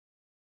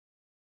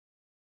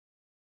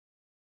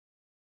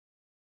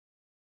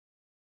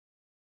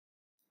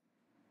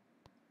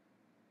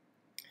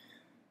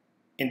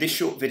In this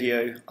short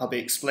video, I'll be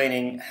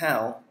explaining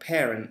how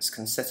parents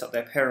can set up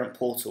their parent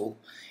portal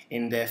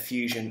in their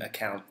Fusion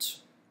account.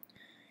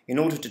 In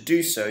order to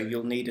do so,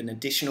 you'll need an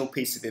additional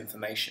piece of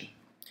information.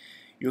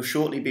 You'll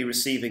shortly be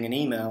receiving an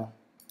email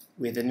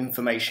with an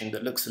information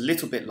that looks a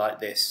little bit like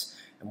this,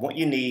 and what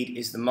you need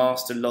is the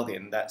master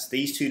login. That's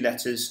these two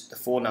letters, the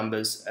 4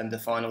 numbers, and the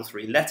final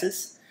 3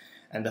 letters,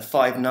 and the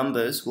 5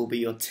 numbers will be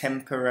your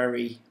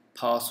temporary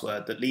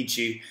password that leads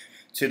you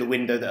to the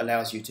window that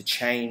allows you to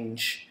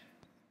change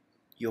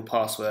your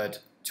password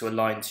to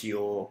align to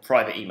your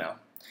private email.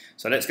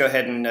 So let's go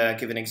ahead and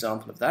give an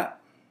example of that.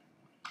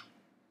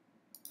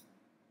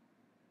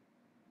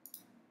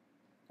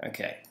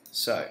 Okay,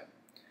 so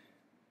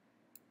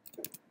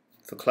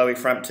for Chloe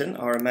Frampton,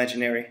 our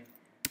imaginary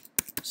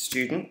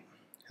student,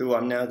 who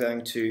I'm now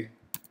going to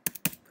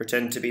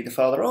pretend to be the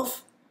father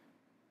of,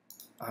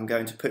 I'm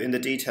going to put in the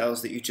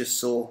details that you just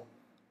saw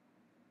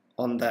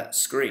on that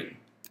screen.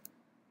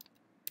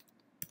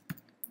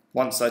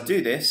 Once I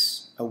do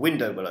this, a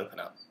window will open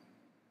up.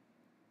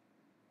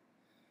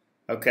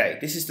 Okay,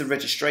 this is the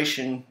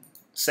registration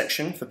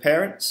section for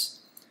parents.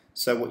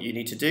 So what you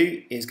need to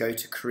do is go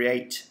to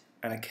create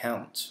an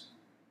account.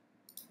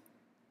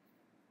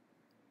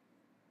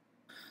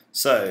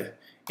 So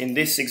in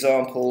this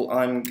example,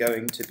 I'm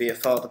going to be a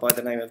father by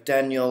the name of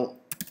Daniel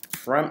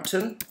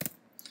Frampton.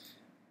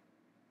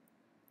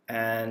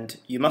 And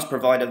you must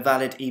provide a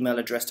valid email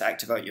address to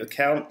activate your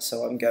account.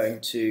 So I'm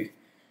going to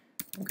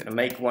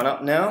make one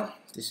up now.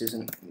 This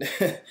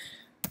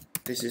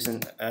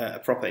isn't a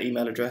proper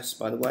email address,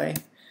 by the way,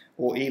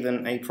 or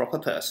even a proper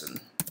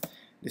person.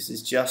 This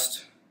is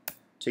just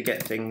to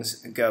get things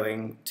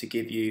going, to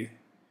give you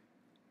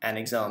an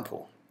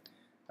example.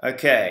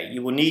 Okay,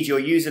 you will need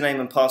your username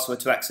and password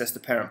to access the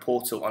parent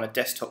portal on a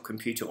desktop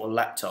computer or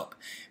laptop.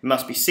 It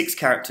must be 6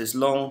 characters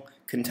long,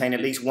 contain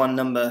at least 1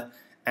 number,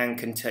 and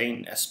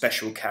contain a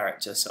special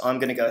character. So I'm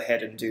going to go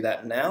ahead and do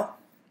that now.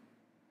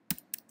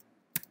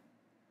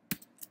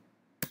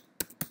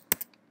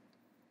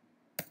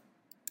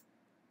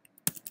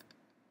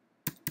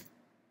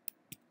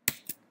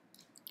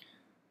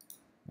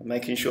 I'm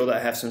making sure that I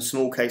have some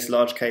small case,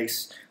 large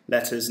case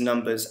letters,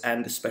 numbers,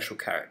 and a special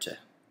character.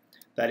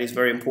 That is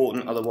very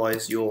important,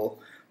 otherwise your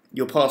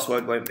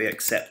password won't be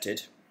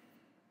accepted.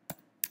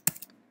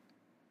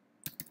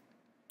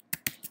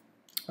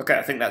 Okay,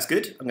 I think that's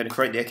good. I'm going to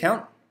create the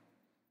account.